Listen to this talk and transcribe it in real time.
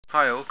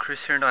Hi all, Chris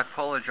here, and I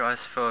apologise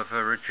for the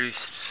reduced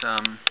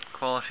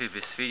quality of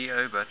this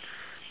video, but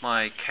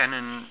my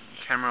Canon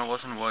camera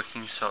wasn't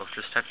working, so I've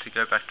just had to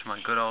go back to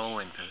my good old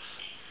Olympus.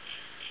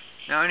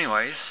 Now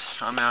anyways,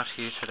 I'm out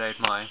here today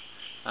at my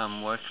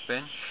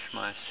workbench,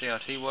 my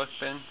CRT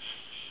workbench,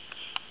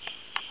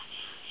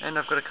 and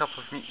I've got a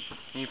couple of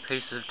new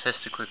pieces of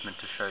test equipment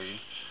to show you.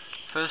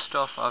 First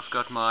off, I've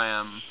got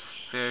my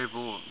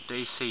variable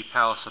DC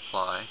power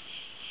supply.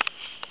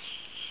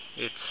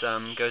 It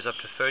goes up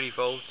to 30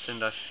 volts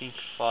and I think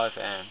 5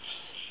 amps.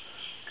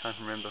 Can't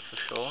remember for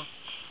sure.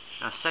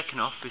 Now second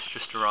off, this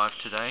just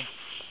arrived today.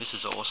 This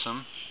is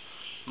awesome.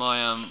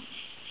 My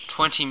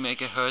 20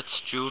 megahertz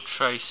dual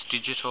trace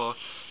Digitor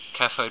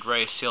cathode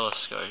ray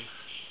oscilloscope.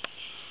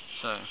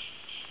 So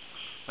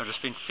I've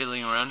just been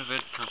fiddling around with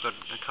it. I've got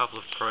a couple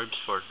of probes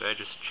for it there,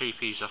 just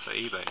cheapies off of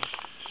eBay.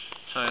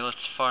 So let's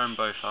fire them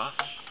both up.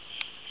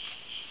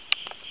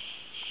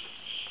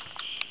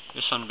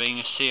 This one, being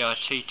a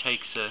CRT,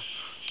 takes a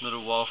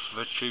little while for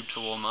the tube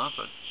to warm up,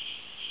 but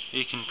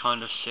you can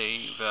kind of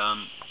see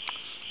the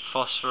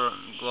phosphor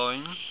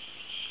glowing,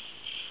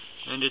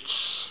 and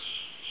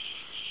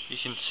you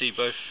can see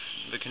both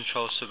the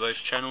controls for both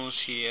channels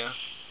here.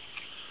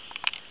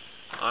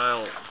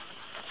 I'll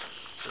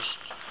just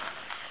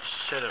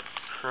set a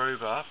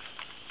probe up,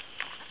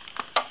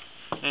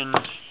 and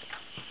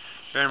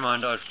bear in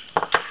mind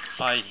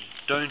I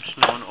don't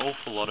know an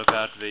awful lot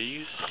about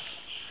these,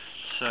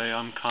 so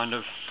I'm kind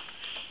of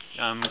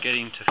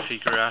getting to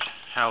figure out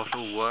how it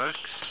all works.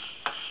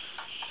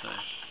 So,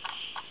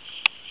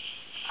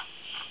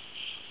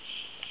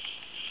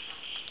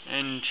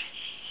 and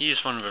here's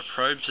one of the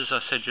probes. As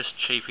I said, just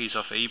cheapies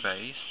off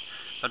eBay,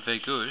 but they're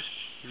good.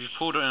 If you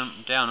pull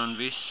down on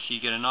this, you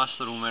get a nice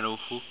little metal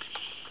hook.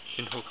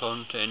 You can hook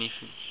on to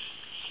anything.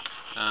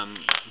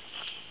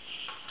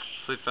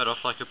 Flip that off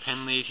like a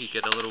pen lid, you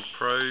get a little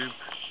probe.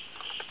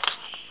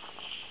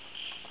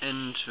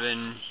 And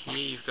then here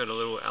you've got a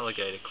little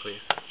alligator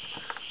clip.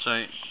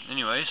 So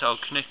anyways, I'll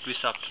connect this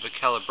up to the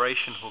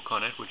calibration hook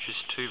on it, which is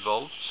 2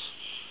 volts.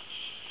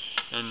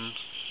 And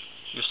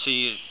you'll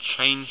see it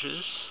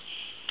changes.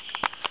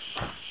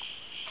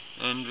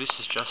 And this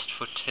is just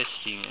for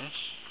testing it.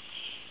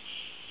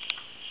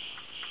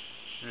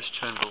 I'll just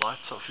turn the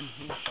lights off in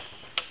here.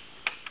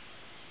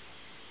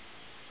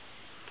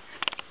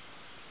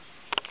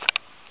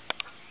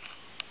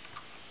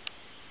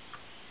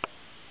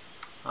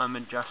 I'm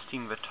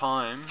adjusting the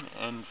time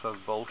and the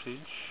voltage.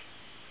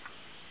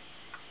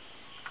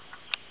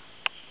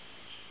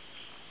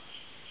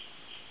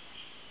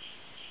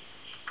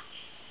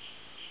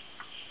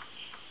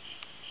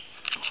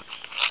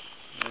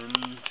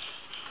 And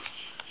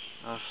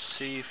I'll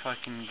see if I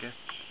can get...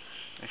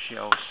 Actually,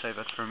 I'll save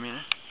that for a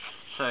minute.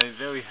 So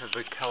there we have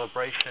the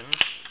calibration.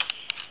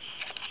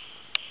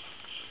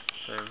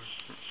 So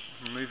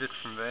remove it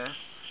from there.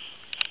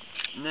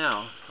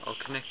 Now I'll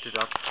connect it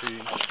up to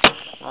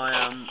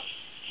my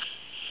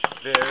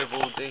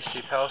variable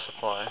DC power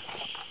supply.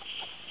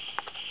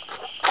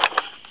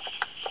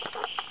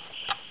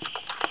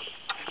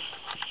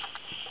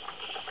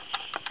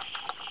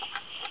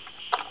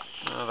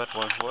 No, that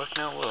won't work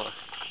now, will it?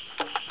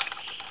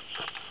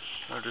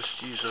 I'll just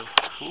use a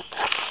hook.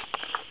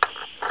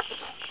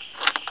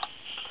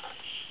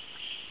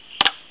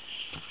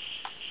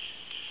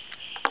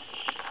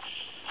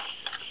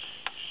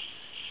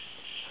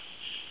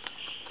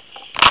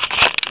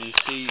 You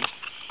see,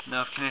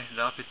 now I've connected it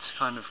up, it's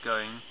kind of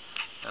going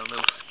a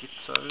little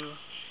schizo.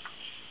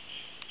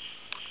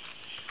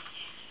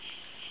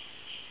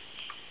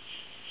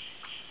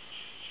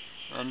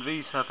 And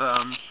these have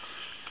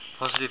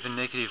positive and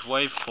negative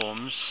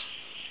waveforms.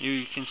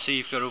 You can see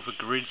you've got all the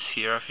grids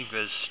here. I think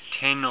there's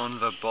 10 on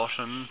the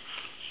bottom,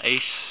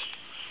 8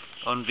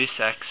 on this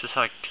axis.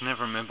 I can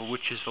never remember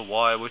which is the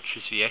Y, which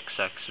is the X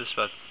axis,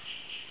 but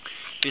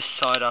this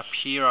side up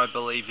here I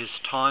believe is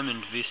time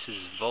and this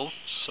is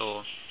volts,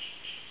 or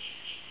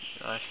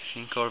I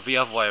think, or the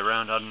other way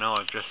around, I don't know,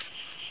 I've just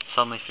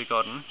suddenly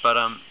forgotten. But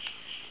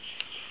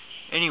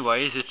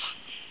anyways, it's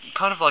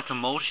kind of like a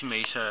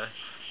multimeter,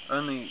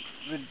 only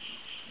the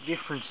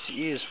difference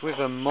is with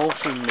a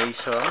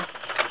multimeter,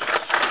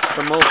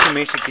 the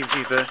multimeter gives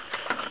you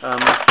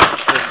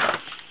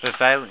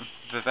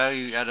the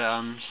value at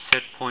a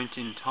set point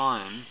in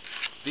time.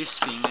 This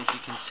thing, as you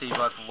can see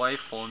by the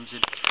waveforms,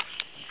 it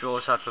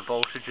draws out the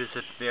voltages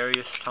at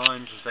various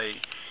times as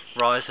they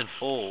rise and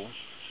fall.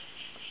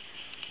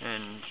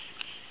 And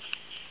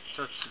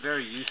so it's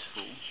very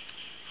useful.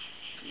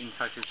 In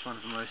fact, it's one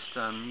of the most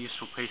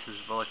useful pieces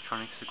of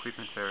electronics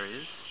equipment there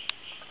is.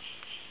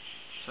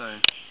 So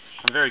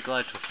I'm very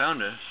glad to have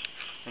found it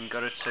and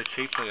got it so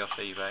cheaply off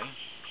eBay.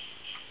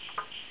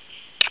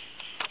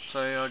 So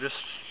I'll just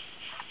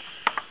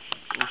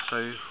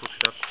also hook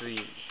it up to the...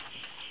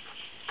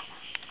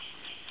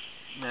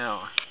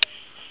 Now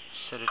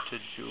set it to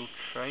dual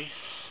trace.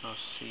 I'll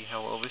see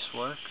how well this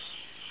works.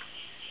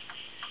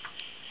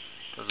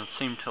 Doesn't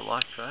seem to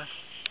like that.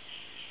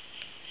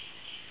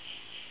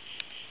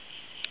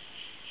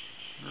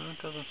 No,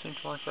 it doesn't seem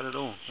to like that at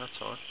all. That's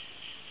odd.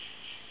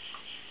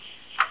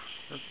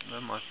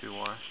 That might be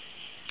why.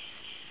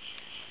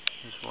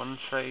 There's one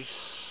face.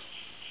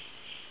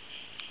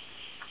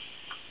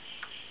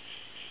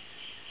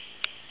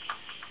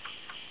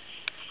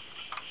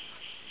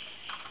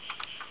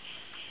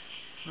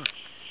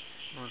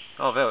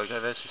 Oh, there we go,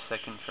 there's the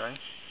second tray.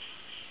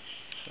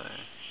 So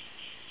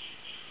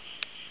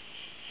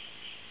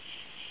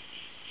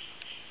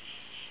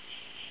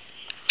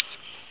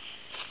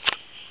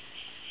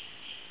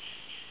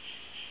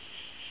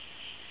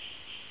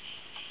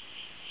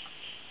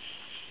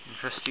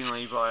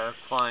interestingly, by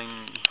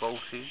applying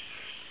voltage,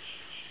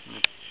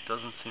 it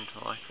doesn't seem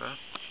to like that.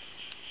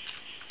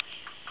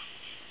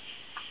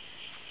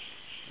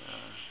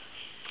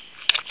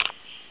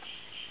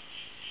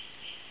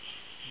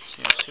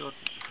 Let's see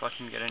if I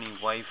can get any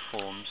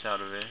waveforms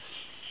out of this.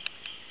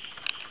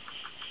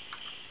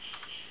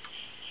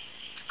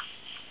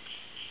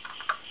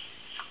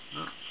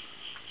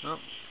 Nope.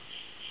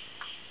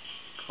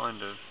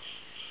 Kind of.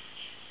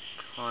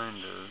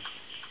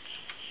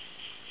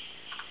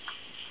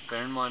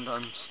 Bear in mind,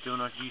 I'm still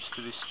not used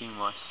to this thing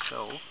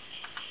myself.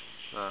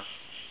 So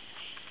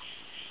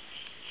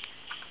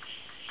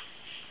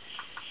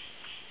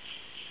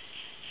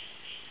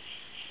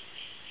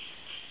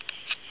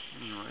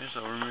anyways,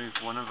 I'll remove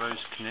one of those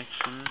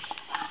connections.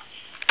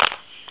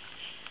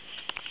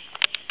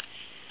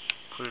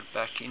 Put it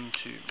back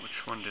into,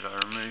 which one did I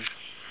remove?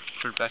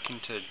 Put it back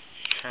into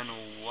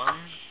channel 1,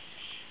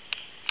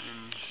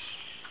 and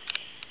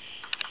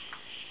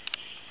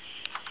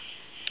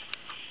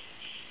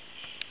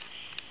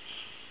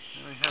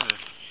there we have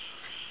it.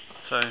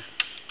 So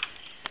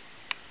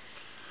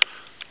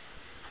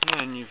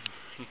yeah, and you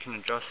can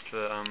adjust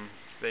the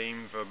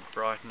beam, the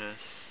brightness,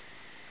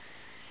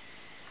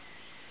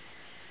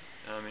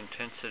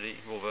 intensity,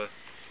 or the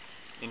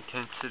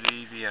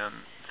intensity, the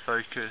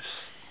focus,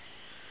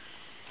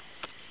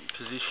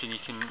 position. You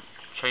can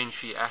change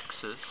the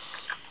axis.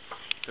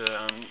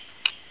 The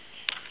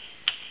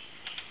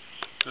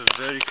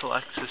vertical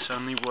axis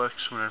only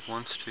works when it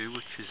wants to,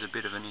 which is a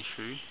bit of an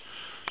issue,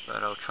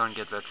 but I'll try and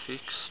get that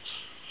fixed.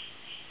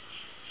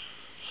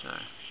 So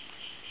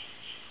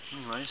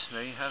anyways,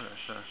 there you have it,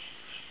 a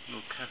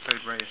little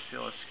cathode ray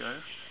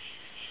oscilloscope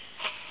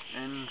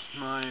and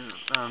my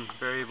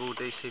variable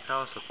DC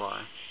power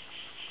supply.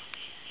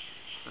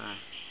 So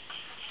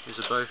these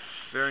are both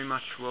very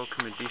much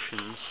welcome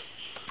additions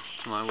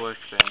to my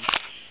workbench,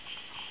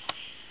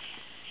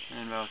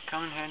 and they'll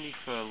come in handy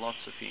for lots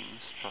of things,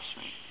 trust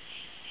me.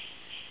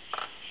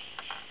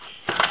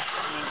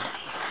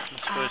 I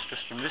suppose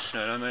just on this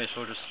note, I may as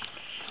well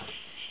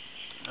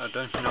I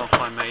don't know if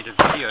I made a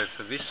video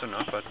for this or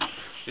not, but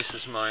this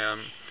is my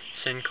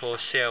Sencor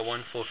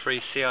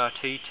CR143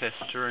 CRT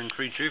tester and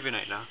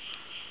rejuvenator.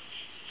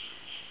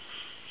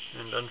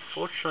 And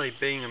unfortunately,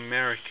 being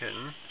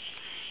American,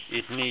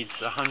 it needs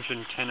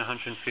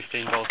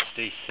 110-115 volts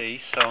DC,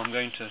 so I'm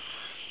going to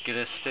get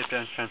a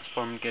step-down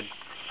transformer and get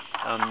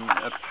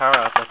a power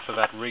outlet for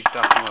that rigged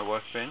up in my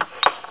workbench.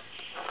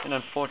 And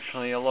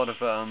unfortunately, a lot of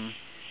the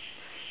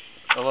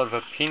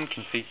pin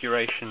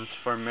configurations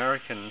for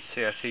American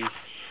CRTs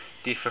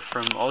differ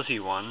from Aussie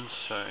ones,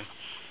 so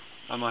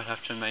I might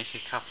have to make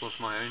a couple of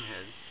my own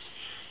heads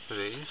for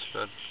these,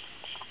 but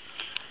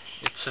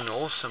it's an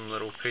awesome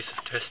little piece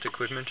of test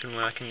equipment, and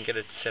when I can get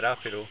it set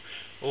up, it'll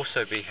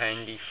also be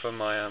handy for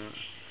my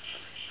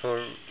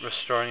for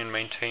restoring and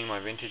maintaining my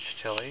vintage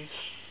tellies.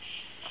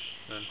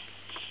 But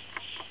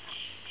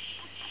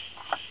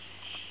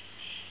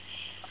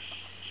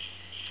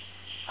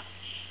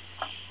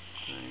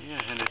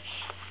yeah, and it's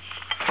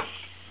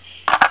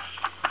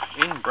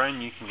in brand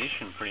new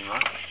condition pretty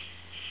much.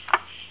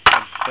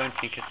 I don't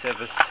think it's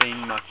ever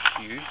seen much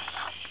use.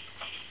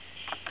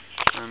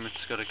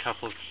 It's got a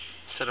couple of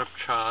setup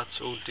charts,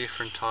 all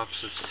different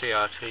types of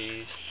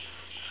CRTs,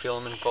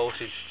 filament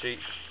voltage,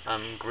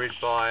 grid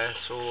bias,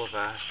 all of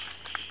that.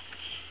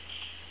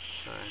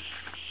 So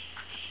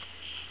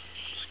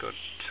it's got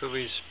two of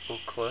these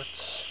booklets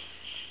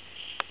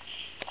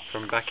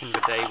from back in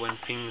the day when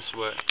things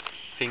were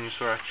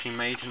actually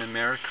made in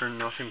America and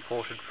not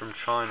imported from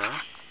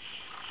China.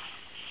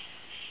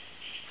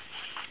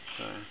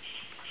 So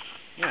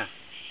yeah,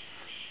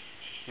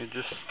 it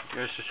just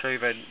goes to show you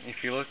that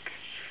if you look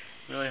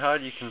really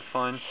hard, you can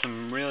find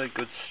some really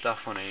good stuff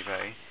on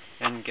eBay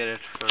and get it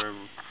for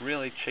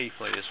really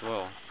cheaply as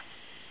well.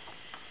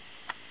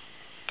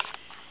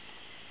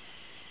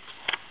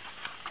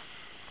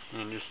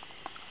 And just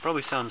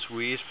probably sounds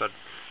weird, but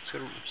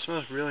it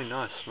smells really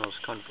nice. It smells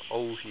kind of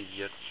oldie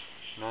yet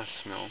nice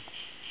smell.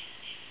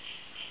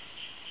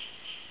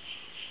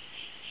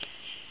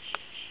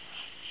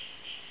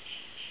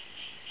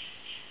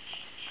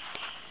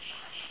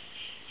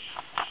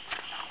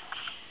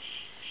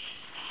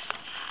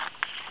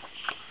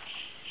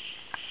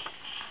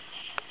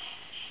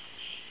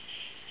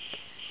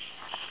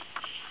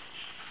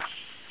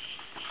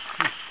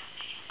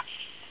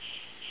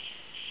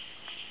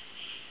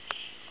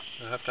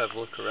 I have to have a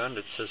look around.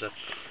 It says that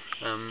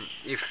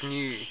if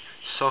new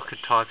socket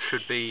types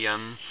should be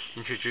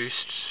introduced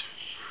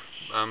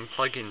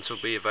plugins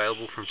will be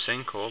available from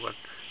Sencor, but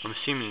I'm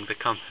assuming the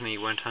company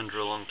went under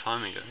a long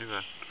time ago,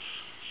 but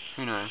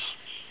who knows.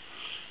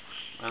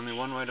 Only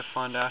one way to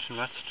find out, and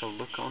that's to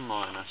look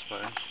online, I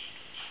suppose.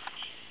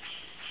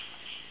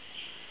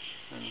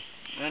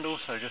 And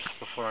also, just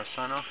before I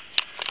sign off,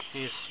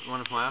 here's one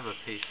of my other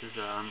pieces,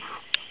 a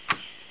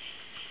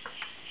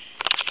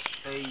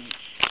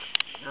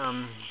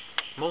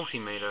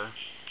multimeter,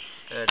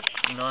 a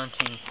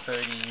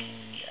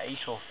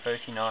 1938 or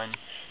 39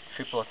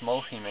 triplet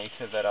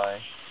multimeter that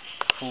I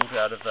pulled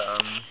out of the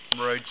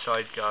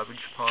roadside garbage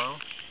pile.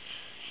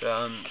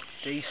 The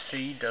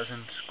DC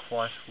doesn't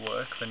quite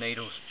work, the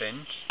needle's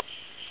bent,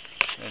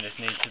 and it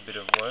needs a bit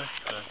of work,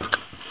 but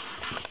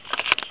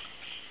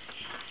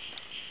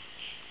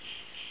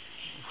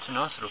it's a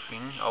nice little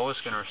thing. I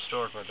was going to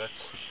restore it, but that's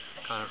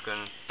kind of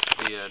going to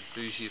be a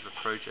boozy of a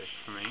project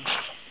for me.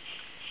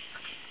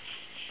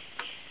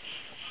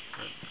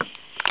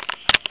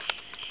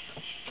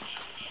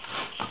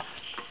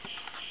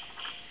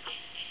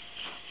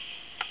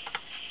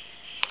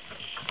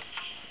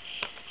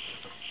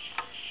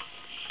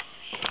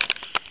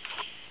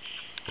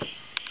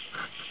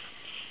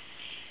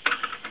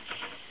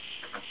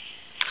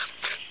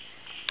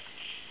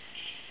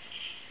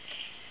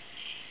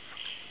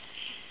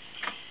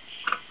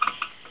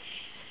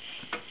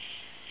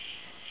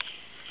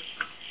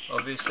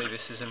 Obviously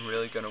this isn't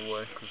really going to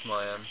work with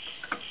my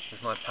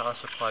power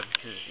supply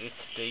because it's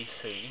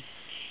DC,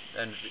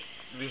 and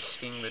this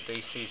thing with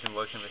DC isn't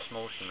working with this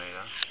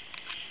multimeter.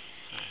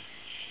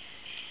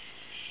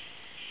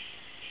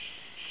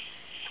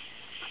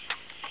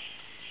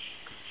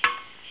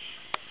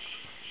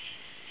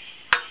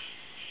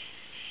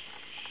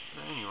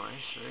 So anyway,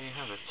 so there you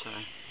have it. So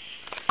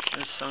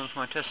there's some of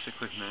my test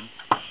equipment.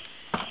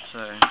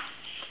 So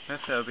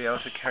hopefully I'll be able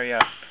to carry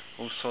out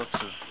all sorts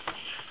of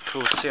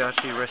cool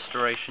CRT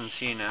restorations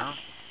here now.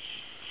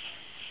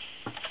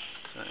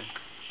 So,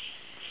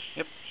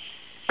 yep.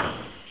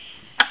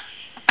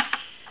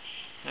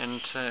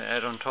 And to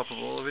add on top of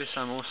all of this,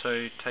 I'm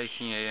also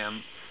taking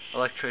a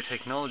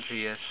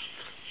electrotechnology at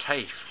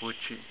TAFE, which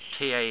is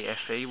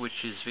TAFE,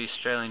 which is the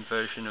Australian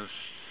version of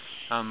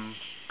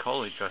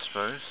college, I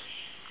suppose.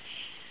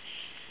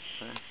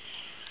 So,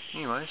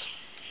 anyways,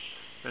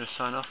 better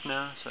sign off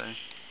now. So,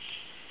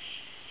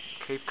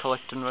 keep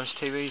collecting those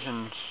TVs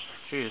and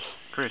cheers,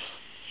 Chris.